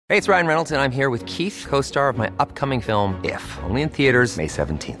Hey, it's Ryan Reynolds, and I'm here with Keith, co-star of my upcoming film, If, only in theaters May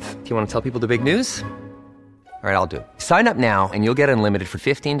 17th. Do you want to tell people the big news? All right, I'll do it. Sign up now and you'll get unlimited for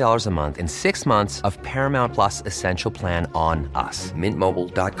 $15 a month and 6 months of Paramount Plus Essential Plan on us.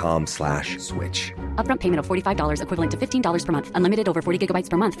 MintMobile.com/switch. Upfront payment of $45 equivalent to $15 per month. Unlimited over 40 gigabytes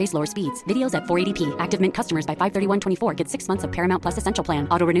per month. Face lower speeds. Videos at 480p. Active Mint customers by 531.24 get 6 months of Paramount Plus Essential Plan.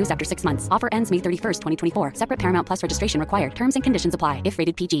 Auto renews after 6 months. Offer ends May 31st, 2024. Separate Paramount Plus registration required. Terms and conditions apply if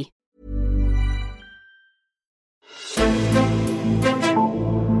rated PG.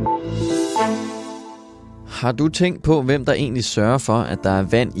 Har du tænkt på, hvem der egentlig sørger for, at der er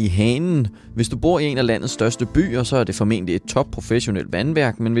vand i hanen? Hvis du bor i en af landets største byer, så er det formentlig et topprofessionelt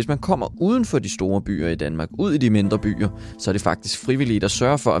vandværk, men hvis man kommer uden for de store byer i Danmark, ud i de mindre byer, så er det faktisk frivillige, der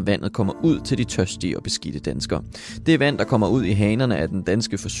sørger for, at vandet kommer ud til de tørstige og beskidte danskere. Det vand, der kommer ud i hanerne, er den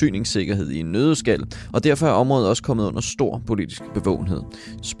danske forsyningssikkerhed i en nøddeskal, og derfor er området også kommet under stor politisk bevågenhed.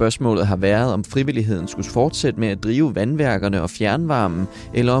 Spørgsmålet har været, om frivilligheden skulle fortsætte med at drive vandværkerne og fjernvarmen,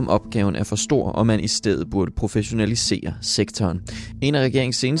 eller om opgaven er for stor, og man i stedet burde professionalisere sektoren. En af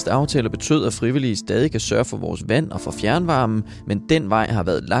regeringens seneste aftaler betød, at frivillige stadig kan sørge for vores vand og for fjernvarmen, men den vej har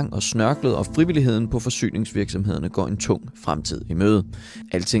været lang og snørklet, og frivilligheden på forsyningsvirksomhederne går en tung fremtid i møde.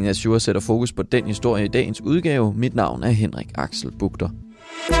 Alting Azure sætter fokus på den historie i dagens udgave. Mit navn er Henrik Axel Bugter.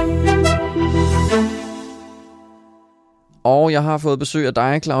 Og jeg har fået besøg af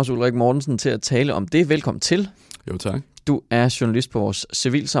dig, Claus Ulrik Mortensen, til at tale om det. Velkommen til. Jo, tak. Du er journalist på vores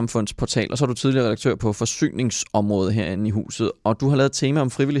civilsamfundsportal, og så er du tidligere redaktør på forsyningsområdet herinde i huset, og du har lavet et tema om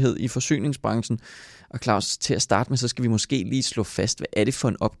frivillighed i forsyningsbranchen. Og Claus, til at starte med, så skal vi måske lige slå fast, hvad er det for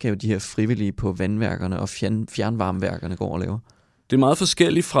en opgave, de her frivillige på vandværkerne og fjernvarmeværkerne går og laver? Det er meget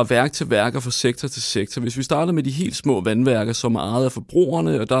forskelligt fra værk til værk og fra sektor til sektor. Hvis vi starter med de helt små vandværker, som er ejet af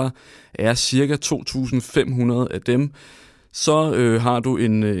forbrugerne, og der er ca. 2.500 af dem, så har du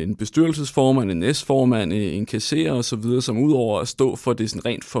en bestyrelsesformand, en næstformand, en kasserer osv., som udover at stå for det sådan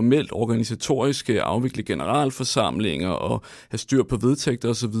rent formelt organisatoriske, afvikle generalforsamlinger og have styr på vedtægter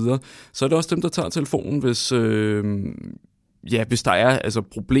osv., så er det også dem, der tager telefonen, hvis der er altså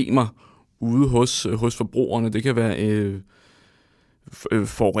problemer ude hos forbrugerne. Det kan være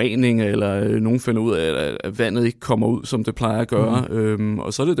forurening, eller nogen finder ud af, at vandet ikke kommer ud, som det plejer at gøre.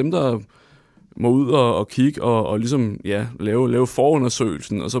 Og så er det dem, der må ud og kigge og ligesom lave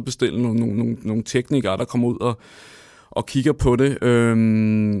forundersøgelsen, og så bestille nogle teknikere, der kommer ud og kigger på det.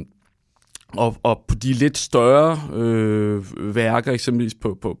 Og på de lidt større værker, eksempelvis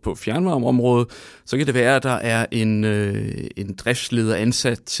på fjernvarmeområdet, så kan det være, at der er en driftsleder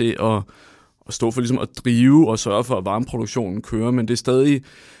ansat til at stå for ligesom at drive og sørge for, at varmeproduktionen kører, men det er stadig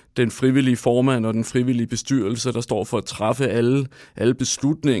den frivillige formand og den frivillige bestyrelse, der står for at træffe alle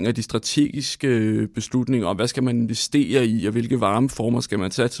beslutninger, de strategiske beslutninger, og hvad skal man investere i, og hvilke varmeformer skal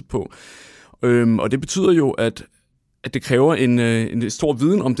man satse på. Og det betyder jo, at det kræver en stor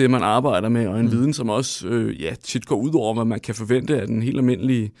viden om det, man arbejder med, og en viden, som også tit går ud over, hvad man kan forvente, at den helt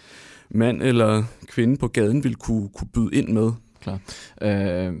almindelige mand eller kvinde på gaden vil kunne byde ind med. Klar.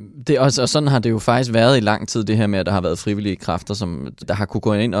 Det og sådan har det jo faktisk været i lang tid, det her med, at der har været frivillige kræfter, der har kunne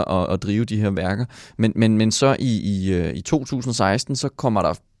gå ind og drive de her værker. Men så i 2016, så kommer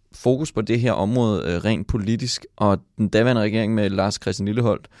der fokus på det her område rent politisk, og den daværende regering med Lars Christian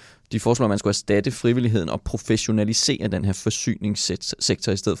Lilleholt, de foreslår, at man skulle erstatte frivilligheden og professionalisere den her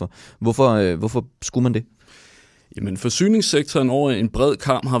forsyningssektor i stedet for. Hvorfor skulle man det? Jamen, forsyningssektoren over en bred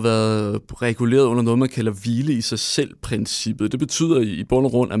kam har været reguleret under noget, man kalder hvile i sig selv-princippet. Det betyder i bund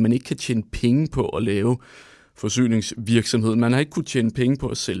og grund, at man ikke kan tjene penge på at lave forsyningsvirksomhed. Man har ikke kunnet tjene penge på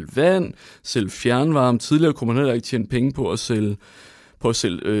at sælge vand, sælge fjernvarme. Tidligere kunne man heller ikke tjene penge på at sælge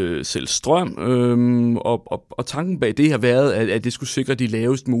strøm, og tanken bag det har været, at det skulle sikre de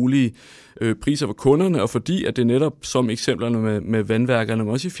lavest mulige priser for kunderne, og fordi at det netop, som eksemplerne med vandværkerne,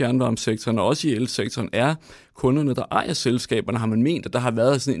 men også i fjernvarmesektoren og også i elsektoren, er kunderne, der ejer selskaberne, har man ment, at der har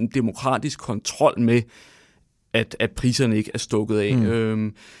været sådan en demokratisk kontrol med, at priserne ikke er stukket af.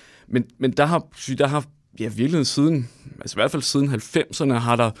 Men der har virkelig siden, altså i hvert fald siden 90'erne,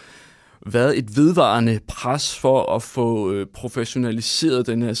 har der været et vedvarende pres for at få professionaliseret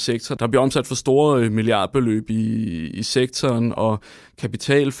den her sektor. Der bliver omsat for store milliardbeløb i sektoren, og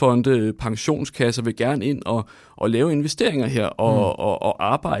kapitalfonde, pensionskasser vil gerne ind og lave investeringer her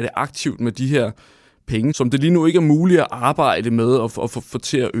og arbejde aktivt med de her penge, som det lige nu ikke er muligt at arbejde med og få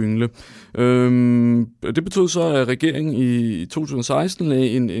til at yngle. Det betød så, at regeringen i 2016 lagde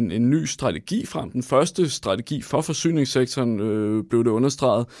en ny strategi frem. Den første strategi for forsyningssektoren blev det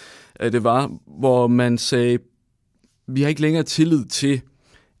understreget, at det var, hvor man sagde, vi har ikke længere tillid til,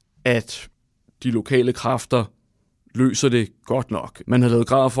 at de lokale kræfter løser det godt nok. Man har lavet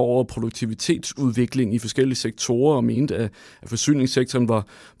grafer over produktivitetsudvikling i forskellige sektorer og mente, at forsyningssektoren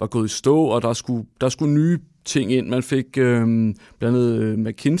var gået i stå, og der skulle nye ting ind. Man fik blandt andet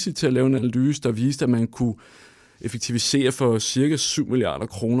McKinsey til at lave en analyse, der viste, at man kunne effektivisere for cirka 7 milliarder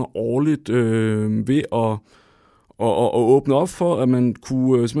kroner årligt ved at åbne op for, at man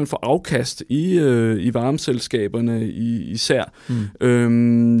kunne simpelthen få afkast i varmeselskaberne især.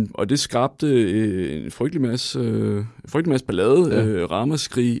 Og det skabte en frygtelig masse ballade,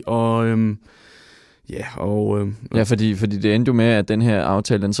 ramaskrig og... fordi det endte jo med, at den her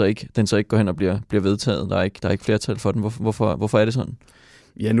aftale, den så ikke går hen og bliver vedtaget. Der er ikke flertal for den. Hvorfor er det sådan?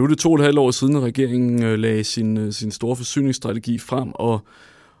 Ja, nu er det 2,5 år siden, at regeringen lagde sin store forsyningsstrategi frem,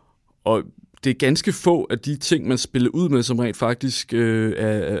 og det er ganske få af de ting, man spiller ud med, som rent faktisk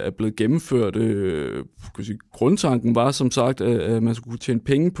er blevet gennemført. Grundtanken var som sagt, at man skulle kunne tjene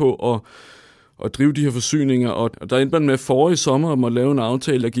penge på at drive de her forsyninger, og der endte man med forrige sommer om at lave en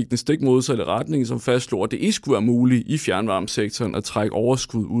aftale, der gik den stik modsatte retning, som fastslog, at det ikke skulle være muligt i fjernvarmesektoren at trække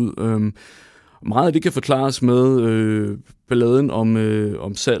overskud ud. Meget af det kan forklares med balladen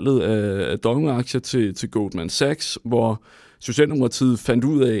om salget af Dong-aktier til Goldman Sachs, hvor Socialdemokratiet fandt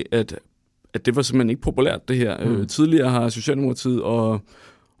ud af, at det var simpelthen ikke populært, det her. Tidligere har Socialdemokratiet og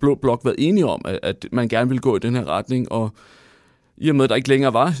Blå Blok været enige om, at man gerne ville gå i den her retning, og i og med, at der ikke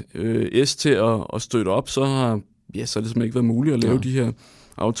længere var S til at støtte op, så har det simpelthen ikke været muligt at lave de her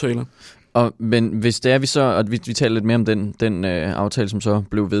aftaler. Men hvis det er vi så, og vi taler lidt mere om den aftale, som så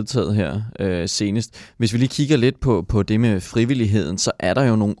blev vedtaget her senest. Hvis vi lige kigger lidt på det med frivilligheden, så er der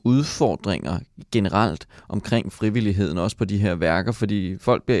jo nogle udfordringer generelt omkring frivilligheden, også på de her værker, fordi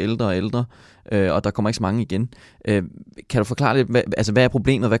folk bliver ældre og ældre, og der kommer ikke så mange igen. Kan du forklare lidt, hvad er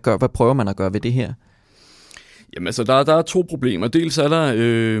problemet? Hvad prøver man at gøre ved det her? Jamen altså, der er to problemer. Dels er der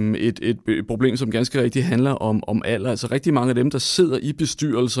et problem, som ganske rigtigt handler om alder. Altså rigtig mange af dem, der sidder i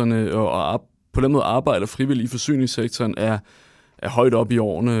bestyrelserne og på den måde arbejder frivilligt i forsyningssektoren, er højt op i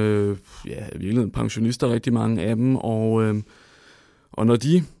årene. Virkelig pensionister, rigtig mange af dem. Og når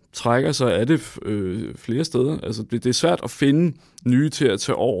de trækker sig, er det flere steder. Altså det er svært at finde nye til at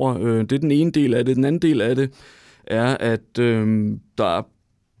tage over. Det er den ene del af det. Den anden del af det er, at der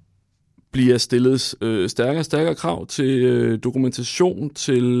bliver stillet stærkere krav til dokumentation,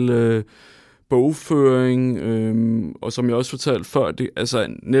 til bogføring, og som jeg også fortalte før, altså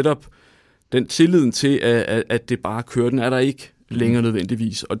netop den tilliden til, at det bare kører, den er der ikke længere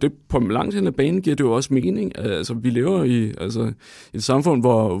nødvendigvis. Og det på langt hen ad banen giver det jo også mening. Altså, vi lever i et samfund,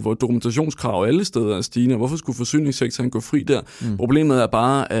 hvor dokumentationskrav alle steder er stigende. Hvorfor skulle forsyningssektoren gå fri der? Problemet er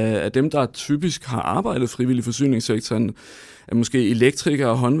bare, at dem, der typisk har arbejdet frivilligt i forsyningssektoren, er måske elektrikere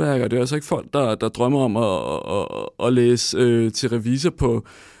og håndværkere. Det er altså ikke folk, der drømmer om at læse til revisor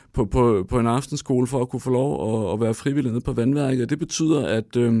på en aftenskole for at kunne få lov at være frivillig nede på vandværket. Det betyder,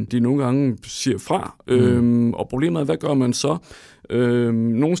 at de nogle gange siger fra. Og problemet er, hvad gør man så?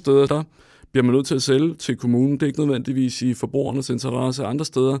 Nogle steder, der bliver man nødt til at sælge til kommunen. Det er ikke nødvendigvis i forbrugernes interesse. Andre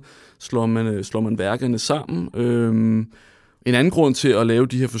steder slår man værkerne sammen. En anden grund til at lave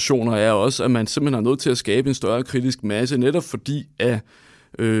de her fusioner er også, at man simpelthen er nødt til at skabe en større kritisk masse, netop fordi at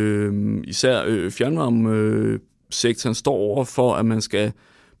især fjernvarmesektoren står over for, at man skal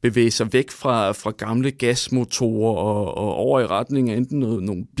bevæge sig væk fra gamle gasmotorer og over i retning af enten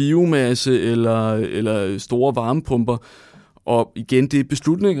nogle biomasse eller store varmepumper. Og igen, det er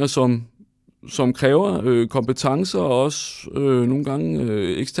beslutninger, som kræver kompetencer og også nogle gange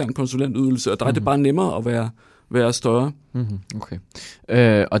ekstern konsulentydelse, og der er det bare nemmere at være større. Okay.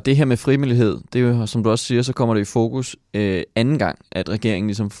 Og det her med frivillighed, det er jo, som du også siger, så kommer det i fokus anden gang, at regeringen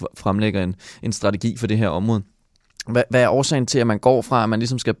ligesom fremlægger en strategi for det her område. Hvad er årsagen til, at man går fra, at man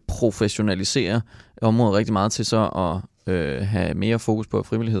ligesom skal professionalisere området rigtig meget til så at have mere fokus på, at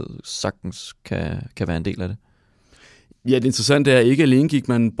frivillighed sagtens kan være en del af det? Ja, det interessante er, at ikke alene gik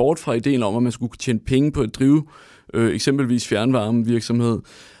man bort fra ideen om, at man skulle tjene penge på at drive eksempelvis fjernvarmevirksomhed.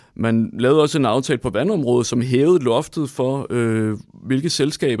 Man lavede også en aftale på vandområdet, som hævede loftet for, hvilke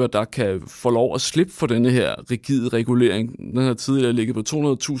selskaber, der kan få lov at slippe for denne her rigide regulering. Den har tidligere ligget på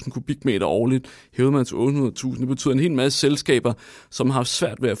 200.000 kubikmeter årligt, hævede man til 800.000. Det betyder en hel masse selskaber, som har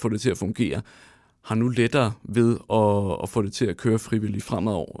svært ved at få det til at fungere, har nu lettere ved at få det til at køre frivilligt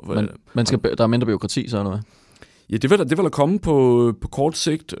fremover. Der er mindre byråkrati, så eller hvad? Ja, det vil der komme på kort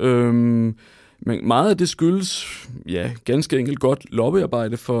sigt. Men meget af det skyldes, ganske enkelt godt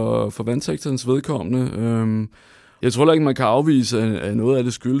lobbyarbejde for vandsektorens vedkommende. Jeg tror ikke, man kan afvise, at noget af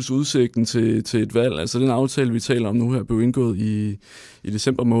det skyldes udsigten til et valg. Altså den aftale, vi taler om nu her, blev indgået i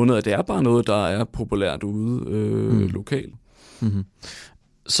december måned, at det er bare noget, der er populært ude lokalt. Mm-hmm.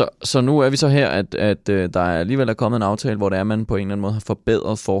 Så nu er vi så her, at der alligevel er kommet en aftale, hvor der er, man på en eller anden måde har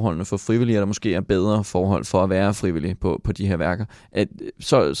forbedret forholdene for frivillige, eller måske er bedre forhold for at være frivillig på de her værker.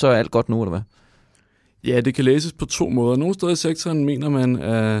 Så er alt godt nu, eller hvad? Ja, det kan læses på 2 måder. Nogle steder i sektoren mener man,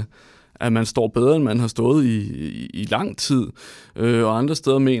 at man står bedre, end man har stået i lang tid. Og andre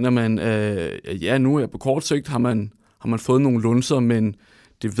steder mener man, at nu er på kort sigt har man fået nogle lunser, men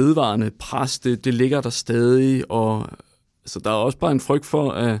det vedvarende pres, det ligger der stadig. Og så der er også bare en frygt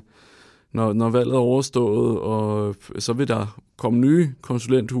for, at når valget er overstået, og så vil der komme nye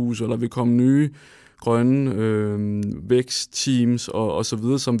konsulenthuse, eller vil komme nye grønne vækstteams og så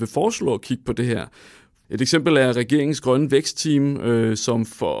videre, som vil foreslå at kigge på det her. Et eksempel er regeringens grønne vækstteam, som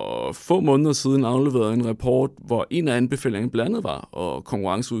for få måneder siden afleverede en rapport, hvor en af anbefalingerne blandt andet var at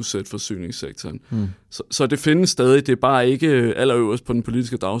konkurrenceudsætte forsyningssektoren. Så det findes stadig, det er bare ikke allerøverst på den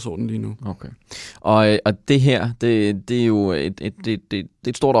politiske dagsorden lige nu. Okay. Og det her, det er jo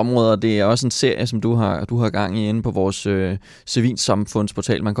et stort område, og det er også en serie, som du har gang i inde på vores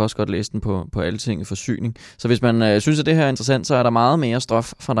civilsamfundsportal. Man kan også godt læse den på Altinget Forsyning. Så hvis man synes, at det her er interessant, så er der meget mere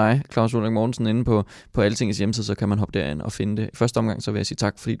stof fra dig, Claus Ulrik Mortensen, inde på Altingets hjemmeside, så kan man hoppe derind og finde det. I første omgang så vil jeg sige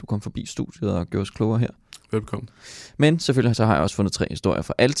tak, fordi du kom forbi studiet og gjorde os klogere her. Velkommen. Men selvfølgelig så har jeg også fundet 3 historier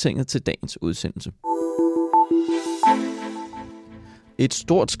fra Altinget til dagens udsendelse. Et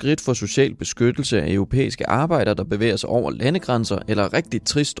stort skridt for social beskyttelse af europæiske arbejdere, der bevæger sig over landegrænser, eller rigtig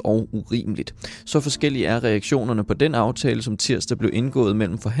trist og urimeligt. Så forskellige er reaktionerne på den aftale, som tirsdag blev indgået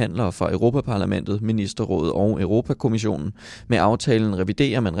mellem forhandlere fra Europaparlamentet, Ministerrådet og Europakommissionen. Med aftalen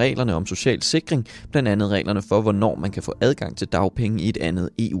reviderer man reglerne om social sikring, blandt andet reglerne for, hvornår man kan få adgang til dagpenge i et andet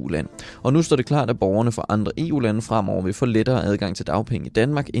EU-land. Og nu står det klart, at borgerne fra andre EU-lande fremover vil få lettere adgang til dagpenge i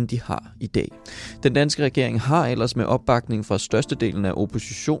Danmark, end de har i dag. Den danske regering har ellers med opbakning fra størstedelen af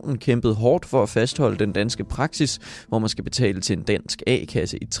oppositionen kæmpet hårdt for at fastholde den danske praksis, hvor man skal betale til en dansk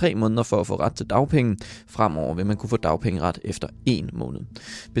A-kasse i 3 måneder for at få ret til dagpenge. Fremover vil man kunne få dagpengeret efter 1 måned.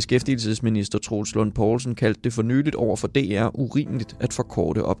 Beskæftigelsesminister Troels Lund Poulsen kaldte det for nyligt over for DR urimeligt at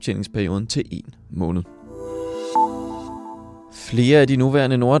forkorte optjeningsperioden til 1 måned. Flere af de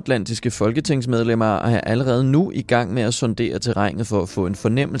nuværende nordatlantiske folketingsmedlemmer er allerede nu i gang med at sondere terrænet for at få en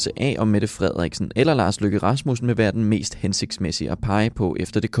fornemmelse af, om Mette Frederiksen eller Lars Løkke Rasmussen vil være den mest hensigtsmæssige at pege på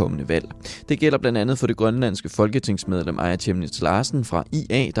efter det kommende valg. Det gælder blandt andet for det grønlandske folketingsmedlem Aaja Chemnitz Larsen fra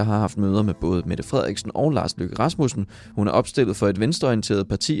IA, der har haft møder med både Mette Frederiksen og Lars Løkke Rasmussen. Hun er opstillet for et venstreorienteret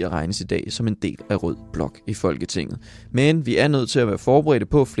parti og regnes i dag som en del af Rød Blok i Folketinget. Men vi er nødt til at være forberedte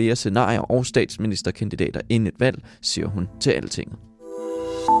på flere scenarier og statsministerkandidater inden et valg, siger hun til Altinget.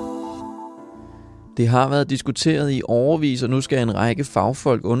 Det har været diskuteret i årevis, og nu skal en række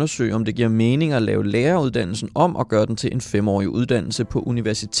fagfolk undersøge, om det giver mening at lave læreruddannelsen om og gøre den til en 5-årig uddannelse på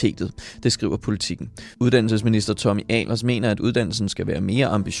universitetet. Det skriver Politikken. Uddannelsesminister Tommy Ahlers mener, at uddannelsen skal være mere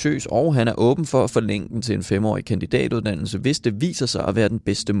ambitiøs, og han er åben for at forlænge den til en 5-årig kandidatuddannelse, hvis det viser sig at være den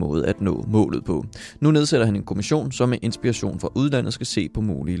bedste måde at nå målet på. Nu nedsætter han en kommission, som med inspiration fra udlandet skal se på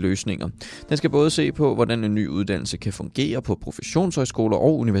mulige løsninger. Den skal både se på, hvordan en ny uddannelse kan fungere på professionshøjskoler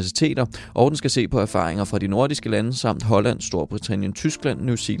og universiteter, og den skal se på erfaringer fra de nordiske lande samt Holland, Storbritannien, Tyskland,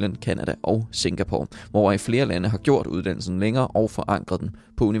 New Zealand, Canada og Singapore, hvor i flere lande har gjort uddannelsen længere og forankret den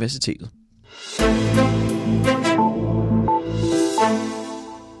på universitetet.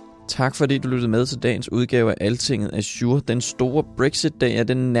 Tak fordi du lyttede med til dagens udgave af Altinget Azure. Den store Brexit-dag,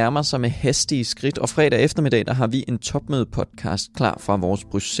 den nærmer sig med hastige skridt, og fredag eftermiddag der har vi en topmøde-podcast klar fra vores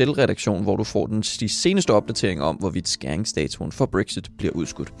Bruxelles-redaktion, hvor du får de seneste opdateringer om, hvorvidt skæringsdatoen for Brexit bliver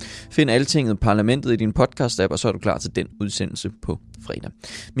udskudt. Find Altinget Parlamentet i din podcast-app, og så er du klar til den udsendelse på fredag.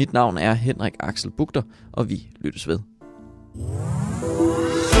 Mit navn er Henrik Axel Bugter, og vi lyttes ved.